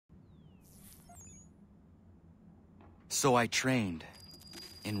So I trained.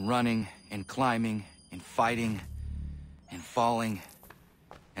 In running, in climbing, in fighting, in falling.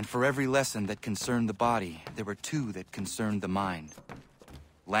 And for every lesson that concerned the body, there were two that concerned the mind.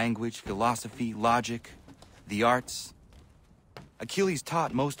 Language, philosophy, logic, the arts. Achilles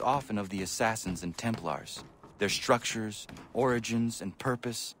taught most often of the assassins and Templars, their structures, origins, and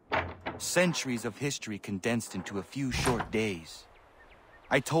purpose. Centuries of history condensed into a few short days.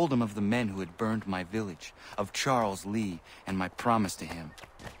 I told him of the men who had burned my village, of Charles Lee, and my promise to him.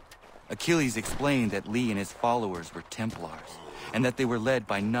 Achilles explained that Lee and his followers were Templars, and that they were led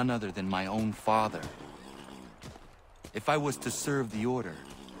by none other than my own father. If I was to serve the order,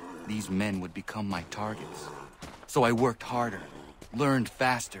 these men would become my targets. So I worked harder, learned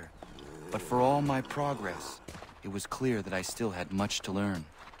faster, but for all my progress, it was clear that I still had much to learn.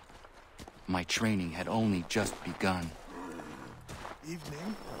 My training had only just begun.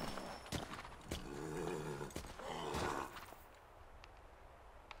 Evening.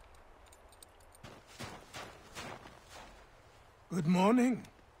 Good morning.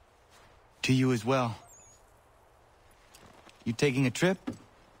 To you as well. You taking a trip?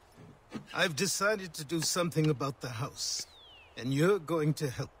 I've decided to do something about the house, and you're going to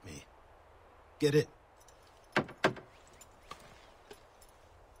help me. Get it?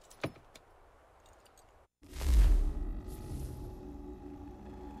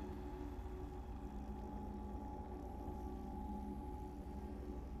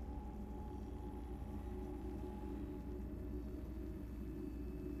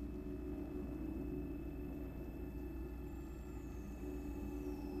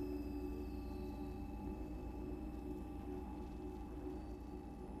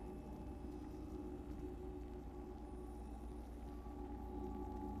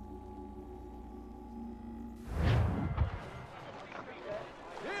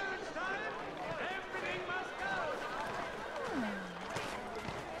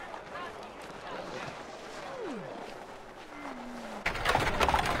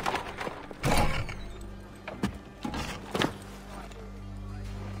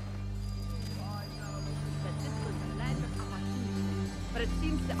 But it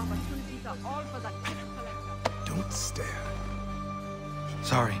seems the opportunities are all for the tip collector. Don't stare.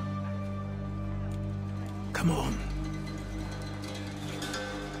 Sorry. Come on.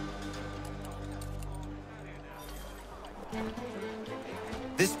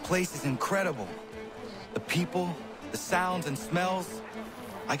 This place is incredible. The people, the sounds and smells.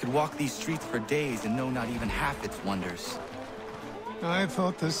 I could walk these streets for days and know not even half its wonders. I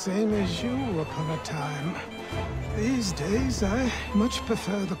thought the same as you upon a time. These days, I much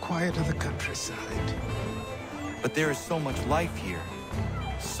prefer the quiet of the countryside. But there is so much life here.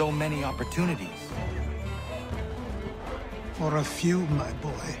 So many opportunities. For a few, my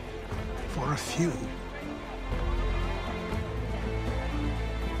boy. For a few.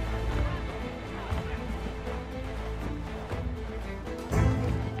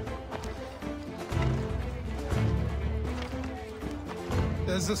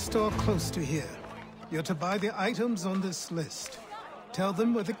 There's a store close to here. You're to buy the items on this list. Tell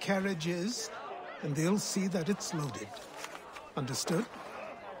them where the carriage is, and they'll see that it's loaded. Understood?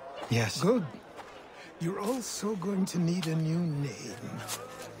 Yes. Good. You're also going to need a new name.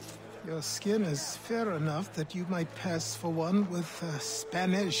 Your skin is fair enough that you might pass for one with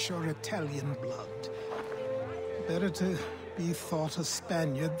Spanish or Italian blood. Better to be thought a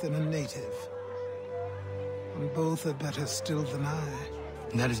Spaniard than a native. And both are better still than I.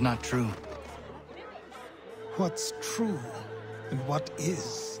 That is not true. What's true and what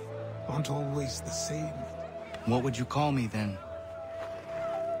is aren't always the same. What would you call me then?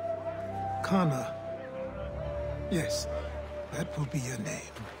 Kana. Yes, that will be your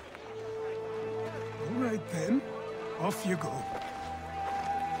name. All right then, off you go.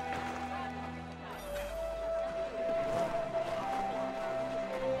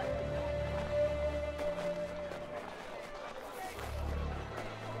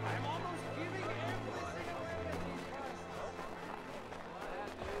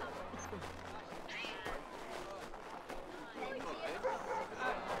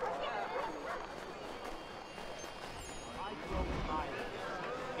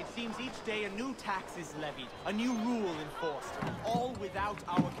 Seems each day a new tax is levied, a new rule enforced, all without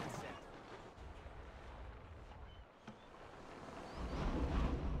our consent.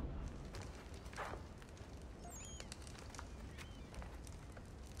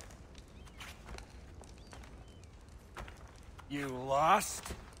 You lost?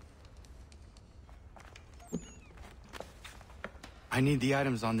 I need the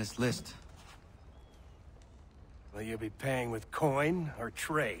items on this list. Will you be paying with coin or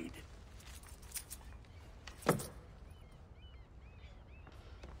trade?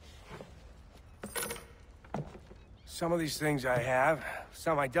 Some of these things I have,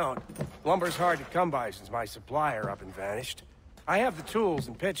 some I don't. Lumber's hard to come by since my supplier up and vanished. I have the tools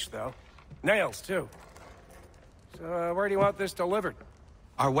and pitch, though. Nails, too. So, where do you want this delivered?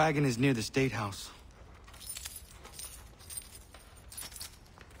 Our wagon is near the State House.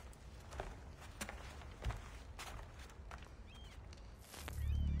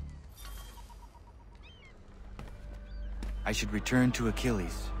 I should return to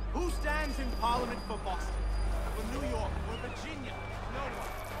Achilles. Who stands in Parliament for Boston? For New York? For Virginia? No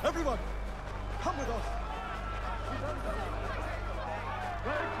one. Everyone, come with us.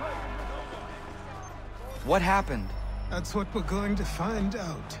 What happened? That's what we're going to find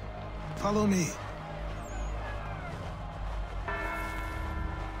out. Follow me.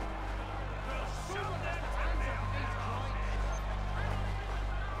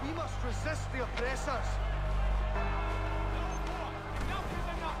 We must resist the oppressors.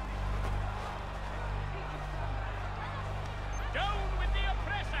 Down with the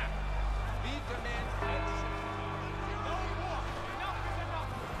oppressor! We demand action. No war! Enough is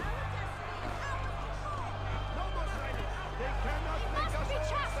enough! No more silence. They cannot make us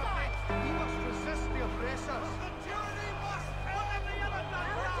chastised. We must resist the oppressors. The tyranny must end the other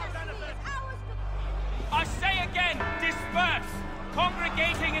benefit! I say again, disperse!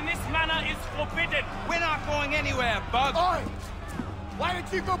 Congregating in this manner is forbidden! We're not going anywhere, Bug! Oi! Why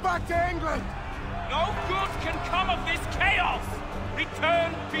did you go back to England? No good can come of this chaos!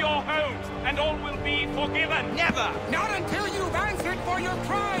 Return to your homes, and all will be forgiven! Never! Not until you've answered for your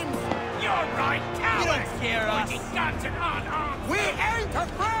crimes! You're right, cowards! You don't scare us! Pointing guns and unarmed! We ain't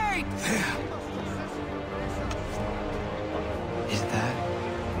afraid! Is that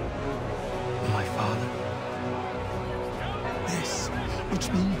my father? Yes,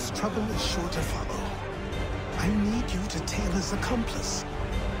 which means trouble is sure to follow. I need you to tail his accomplice.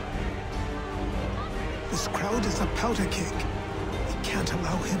 This crowd is a powder keg. We can't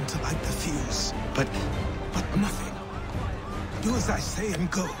allow him to light the fuse. But nothing. Do as I say and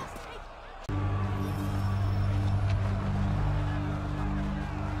go.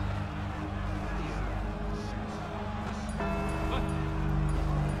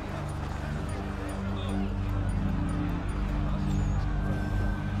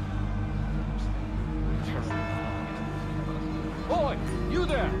 Boy, you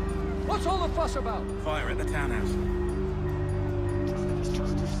there! What's all the fuss about? Fire at the townhouse.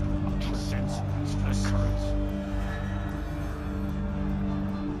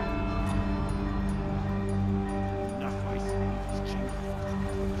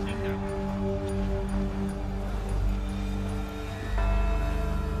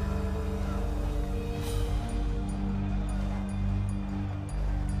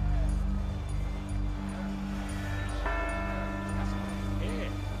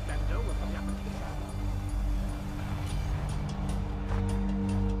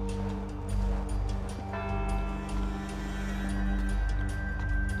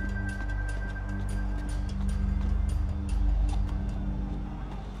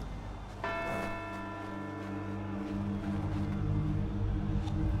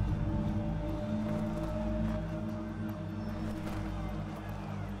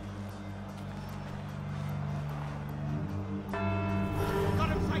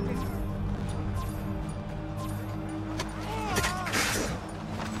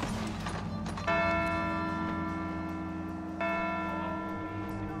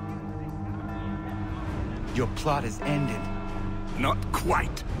 your plot is ended. Not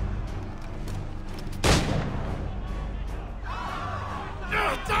quite.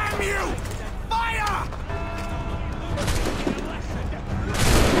 Oh, damn you!